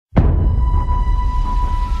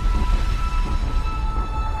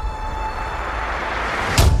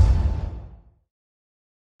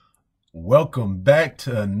Welcome back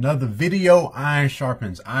to another video. Iron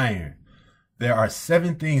sharpens iron. There are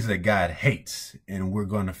 7 things that God hates, and we're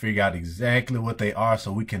going to figure out exactly what they are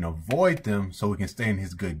so we can avoid them, so we can stay in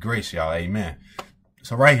his good grace, y'all. Amen.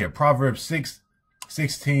 So right here, Proverbs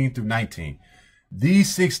 6:16 through 19.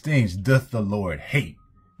 These 6 things doth the Lord hate.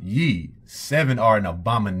 Ye 7 are an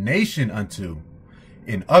abomination unto.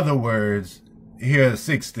 In other words, here are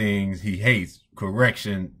 6 things he hates.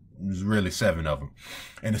 Correction, there's really 7 of them.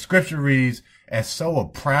 And the scripture reads, as so a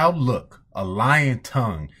proud look, a lying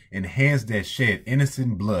tongue, and hands that shed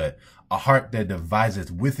innocent blood, a heart that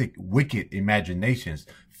deviseth wicked imaginations,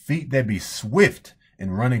 feet that be swift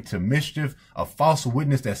in running to mischief, a false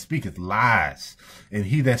witness that speaketh lies, and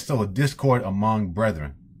he that soweth discord among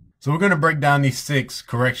brethren. So we're going to break down these 6,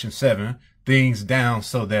 correction 7, things down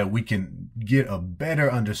so that we can get a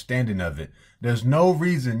better understanding of it. There's no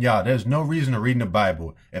reason, y'all, there's no reason to reading the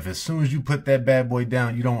Bible if as soon as you put that bad boy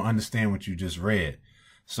down, you don't understand what you just read.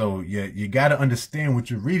 So you got to understand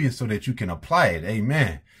what you're reading so that you can apply it.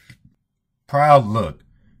 Amen. Proud look.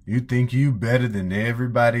 You think you better than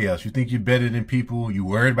everybody else. You think you're better than people. You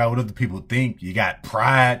worried about what other people think. You got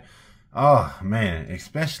pride. Oh, man,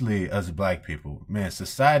 especially us black people. Man,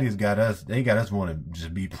 society's got us, they got us wanting to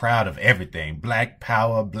just be proud of everything. Black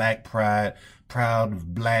power, black pride, proud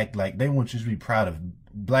of black. Like, they want you to be proud of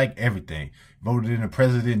black everything. Voted in a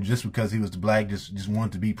president just because he was black, just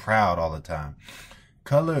wanted to be proud all the time.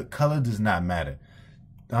 Color does not matter.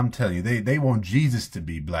 I'm telling you, they want Jesus to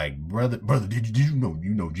be black. Brother, did you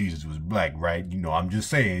know Jesus was black, right? You know, I'm just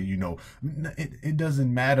saying, you know, it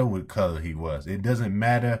doesn't matter what color he was. It doesn't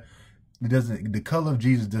matter. The color of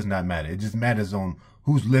Jesus does not matter. It just matters on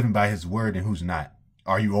who's living by his word and who's not.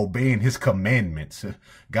 Are you obeying his commandments?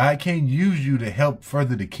 God can't use you to help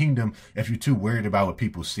further the kingdom if you're too worried about what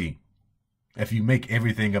people see. If you make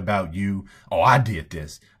everything about you, oh, I did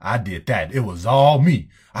this, I did that. It was all me.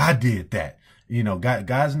 I did that. You know,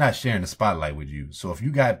 God's not sharing the spotlight with you. So if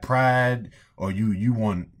you got pride or you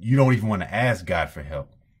don't even want to ask God for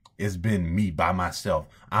help. It's been me by myself.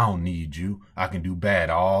 I don't need you. I can do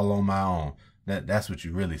bad all on my own. That's what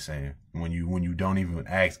you're really saying when you don't even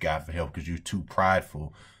ask God for help because you're too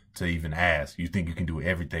prideful to even ask. You think you can do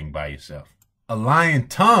everything by yourself. A lying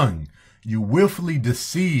tongue. You willfully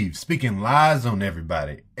deceive, speaking lies on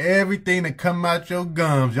everybody. Everything that come out your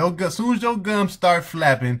gums, as soon as your gums start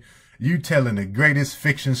flapping, you telling the greatest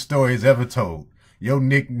fiction stories ever told. Your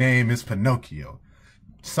nickname is Pinocchio.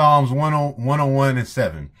 Psalms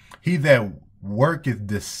 101:7. He that worketh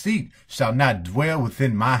deceit shall not dwell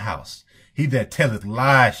within my house. He that telleth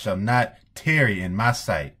lies shall not tarry in my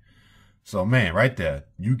sight. So, man, right there,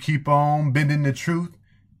 you keep on bending the truth.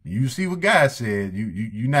 You see what God said.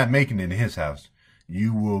 You're not making it in his house.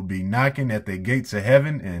 You will be knocking at the gates of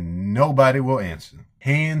heaven and nobody will answer.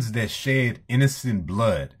 Hands that shed innocent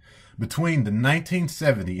blood. Between the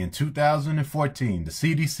 1970 and 2014, the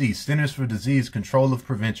CDC, Centers for Disease Control and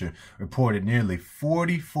Prevention, reported nearly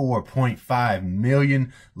 44.5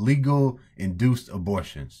 million legal induced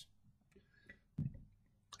abortions.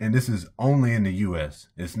 And this is only in the U.S.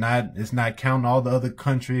 It's not counting all the other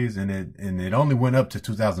countries, and it only went up to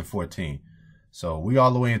 2014. So we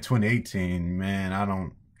all the way in 2018, man,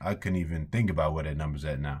 I couldn't even think about where that number's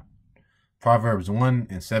at now. Proverbs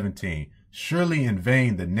 1:17. Surely in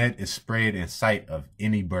vain the net is spread in sight of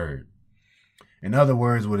any bird. In other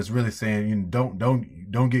words, what it's really saying, you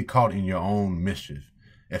don't get caught in your own mischief.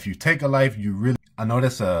 If you take a life, I know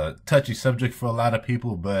that's a touchy subject for a lot of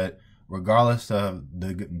people, but regardless of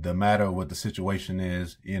the matter of what the situation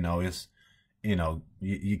is, you know,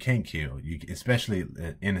 you can't kill, especially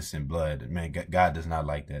innocent blood. Man, God does not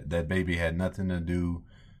like that. That baby had nothing to do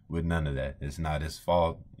with none of that. It's not his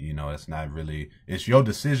fault. You know, it's not really, it's your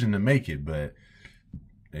decision to make it. But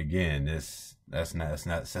again, that's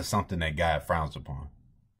something that God frowns upon.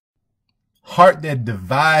 Heart that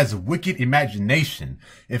devises wicked imagination.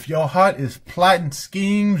 If your heart is plotting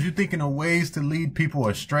schemes, you're thinking of ways to lead people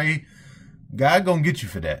astray, God gonna get you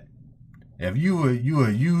for that. If you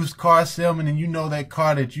a used car salesman and you know that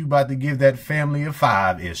car that you about to give that family of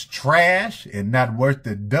 5 is trash and not worth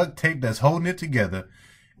the duct tape that's holding it together,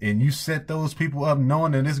 and you set those people up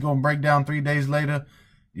knowing that it's going to break down 3 days later,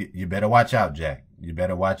 you better watch out, Jack. You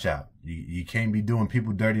better watch out. You can't be doing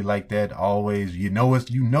people dirty like that always. You know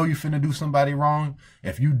you're finna do somebody wrong.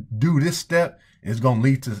 If you do this step, it's going to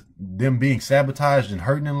lead to them being sabotaged and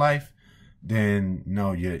hurting in life. Then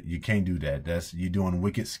no, you can't do that. You're doing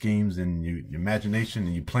wicked schemes and your imagination,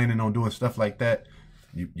 and you're planning on doing stuff like that.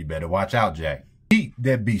 You better watch out, Jack. Feet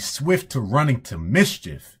that be swift to running to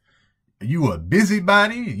mischief. You a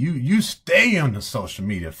busybody? You stay on the social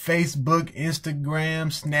media, Facebook, Instagram,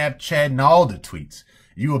 Snapchat, and all the tweets.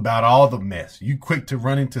 You about all the mess. You quick to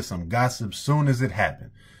run into some gossip soon as it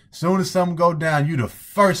happens. Soon as something go down, you the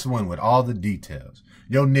first one with all the details.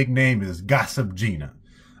 Your nickname is Gossip Gina.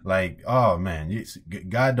 Like, oh man,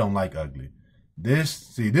 God don't like ugly.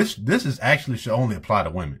 This is actually should only apply to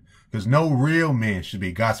women, because no real men should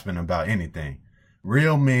be gossiping about anything.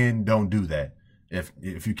 Real men don't do that.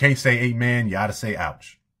 If you can't say amen, you ought to say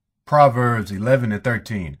ouch. Proverbs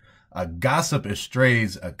 11:13. A gossip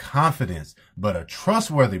estrays a confidence, but a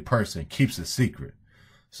trustworthy person keeps a secret.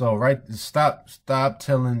 So stop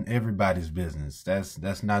telling everybody's business.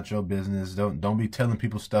 That's not your business. Don't be telling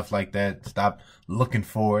people stuff like that. Stop looking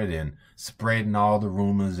for it and spreading all the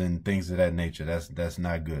rumors and things of that nature. That's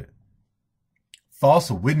not good. False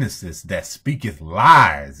witnesses that speaketh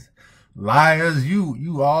lies. Liars,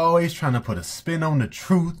 you always trying to put a spin on the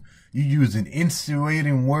truth. You using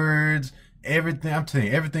insinuating words. Everything, I'm telling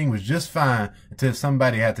you, everything was just fine until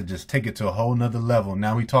somebody had to just take it to a whole nother level.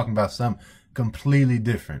 Now we talking about something completely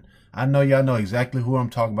different. I know y'all know exactly who I'm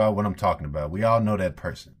talking about, what I'm talking about. We all know that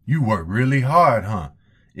person. You work really hard, huh?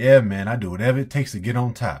 Yeah, man, I do whatever it takes to get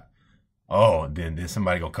on top. Oh, then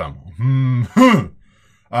somebody gonna come.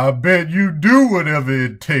 I bet you do whatever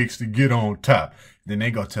it takes to get on top. Then they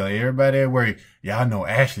gonna tell everybody at work, y'all know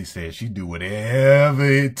Ashley said she do whatever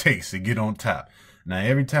it takes to get on top. Now,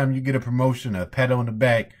 every time you get a promotion, a pat on the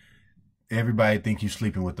back, everybody think you're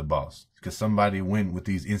sleeping with the boss, because somebody went with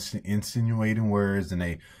these insinuating words and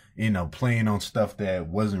they, playing on stuff that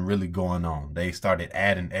wasn't really going on. They started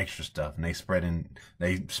adding extra stuff and they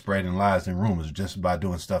spreading lies and rumors just by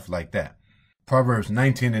doing stuff like that. Proverbs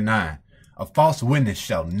 19:9. A false witness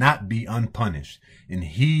shall not be unpunished, and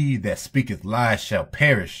he that speaketh lies shall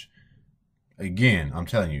perish. Again, I'm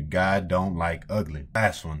telling you, God don't like ugly.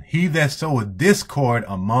 Last one. He that soweth discord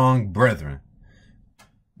among brethren.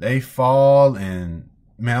 They fall and,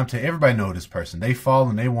 man, I'm telling you, everybody know this person. They fall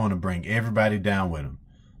and they want to bring everybody down with them.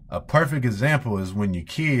 A perfect example is when your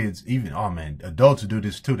kids, even, oh man, adults do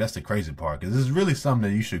this too. That's the crazy part, because this is really something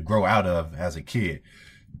that you should grow out of as a kid.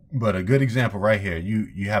 But a good example right here,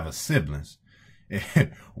 you have a siblings.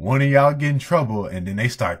 One of y'all get in trouble and then they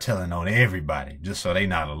start telling on everybody just so they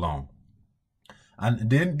not alone.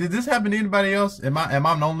 Did this happen to anybody else? Am I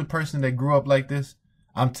the only person that grew up like this?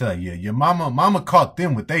 I'm telling you, your mama caught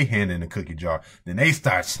them with their hand in the cookie jar. Then they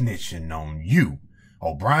start snitching on you.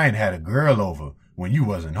 Oh, Brian had a girl over when you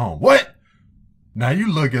wasn't home. What? Now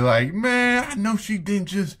you looking like, man, I know she didn't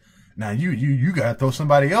just. Now you gotta throw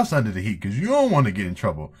somebody else under the heat because you don't want to get in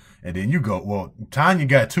trouble. And then you go, well, Tanya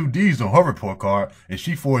got 2 D's on her report card and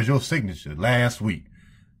she forged your signature last week.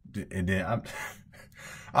 And then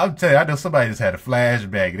I'm telling you, I know somebody just had a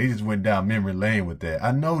flashback. They just went down memory lane with that.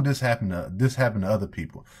 I know this happened to other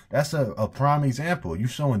people. That's a prime example. You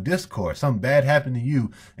showing discord. Something bad happened to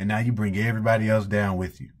you, and now you bring everybody else down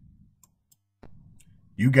with you.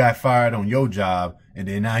 You got fired on your job, and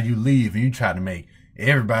then now you leave and you try to make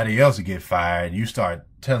everybody else get fired. You start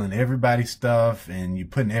telling everybody stuff, and you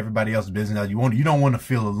putting everybody else's business out. You don't want to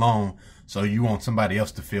feel alone, so you want somebody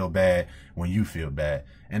else to feel bad when you feel bad,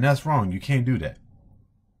 and that's wrong. You can't do that.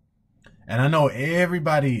 And I know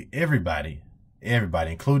everybody,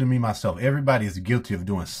 including me, myself, everybody is guilty of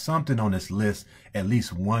doing something on this list at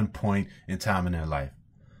least one point in time in their life.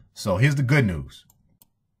 So here's the good news.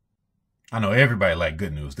 I know everybody like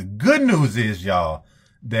good news. The good news is, y'all,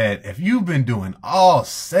 that if you've been doing all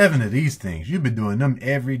 7 of these things, you've been doing them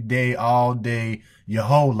every day, all day, your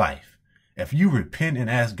whole life. If you repent and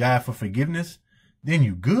ask God for forgiveness, then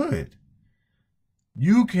you good.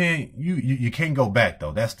 You can't go back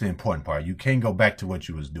though. That's the important part. You can't go back to what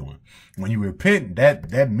you was doing. When you repent,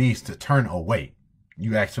 that means to turn away.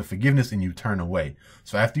 You ask for forgiveness and you turn away.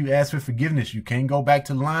 So after you ask for forgiveness, you can't go back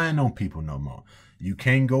to lying on people no more. You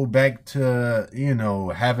can't go back to,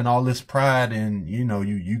 having all this pride and, you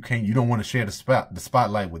don't want to share the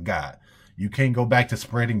spotlight with God. You can't go back to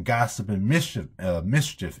spreading gossip and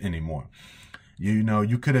mischief anymore.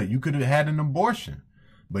 You could have had an abortion,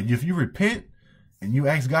 but if you repent and you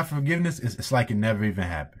ask God for forgiveness, it's like it never even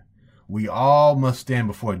happened. We all must stand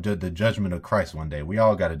before the judgment of Christ one day. We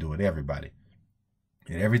all got to do it, everybody.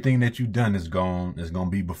 And everything that you've done is going to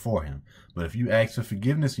be before him. But if you ask for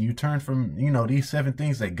forgiveness and you turn from, these 7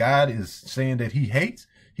 things that God is saying that he hates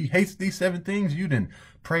these 7 things, you done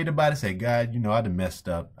prayed about it, say, God, I done messed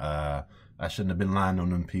up. I shouldn't have been lying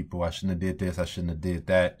on them people. I shouldn't have did this. I shouldn't have did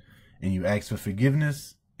that. And you ask for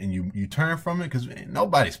forgiveness and you turn from it, because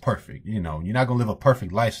nobody's perfect. You're not going to live a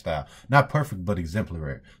perfect lifestyle. Not perfect, but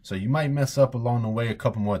exemplary. So you might mess up along the way a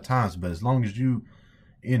couple more times, but as long as you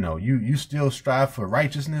you know, you still strive for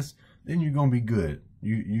righteousness, then you're going to be good.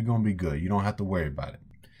 You're going to be good. You don't have to worry about it.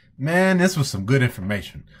 Man, this was some good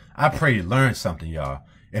information. I pray you learned something, y'all.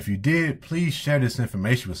 If you did, please share this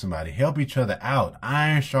information with somebody. Help each other out.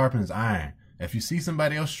 Iron sharpens iron. If you see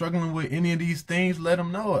somebody else struggling with any of these things, let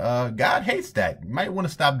them know. God hates that. You might want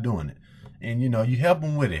to stop doing it. And, you know, you help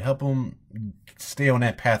them with it. Help them stay on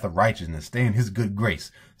that path of righteousness. Stay in his good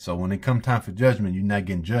grace. So when it comes time for judgment, you're not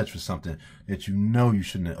getting judged for something that you know you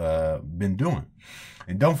shouldn't have been doing.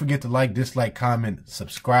 And don't forget to like, dislike, comment,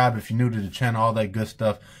 subscribe if you're new to the channel, all that good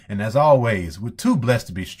stuff. And as always, we're too blessed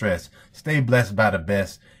to be stressed. Stay blessed by the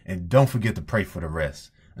best. And don't forget to pray for the rest.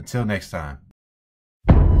 Until next time.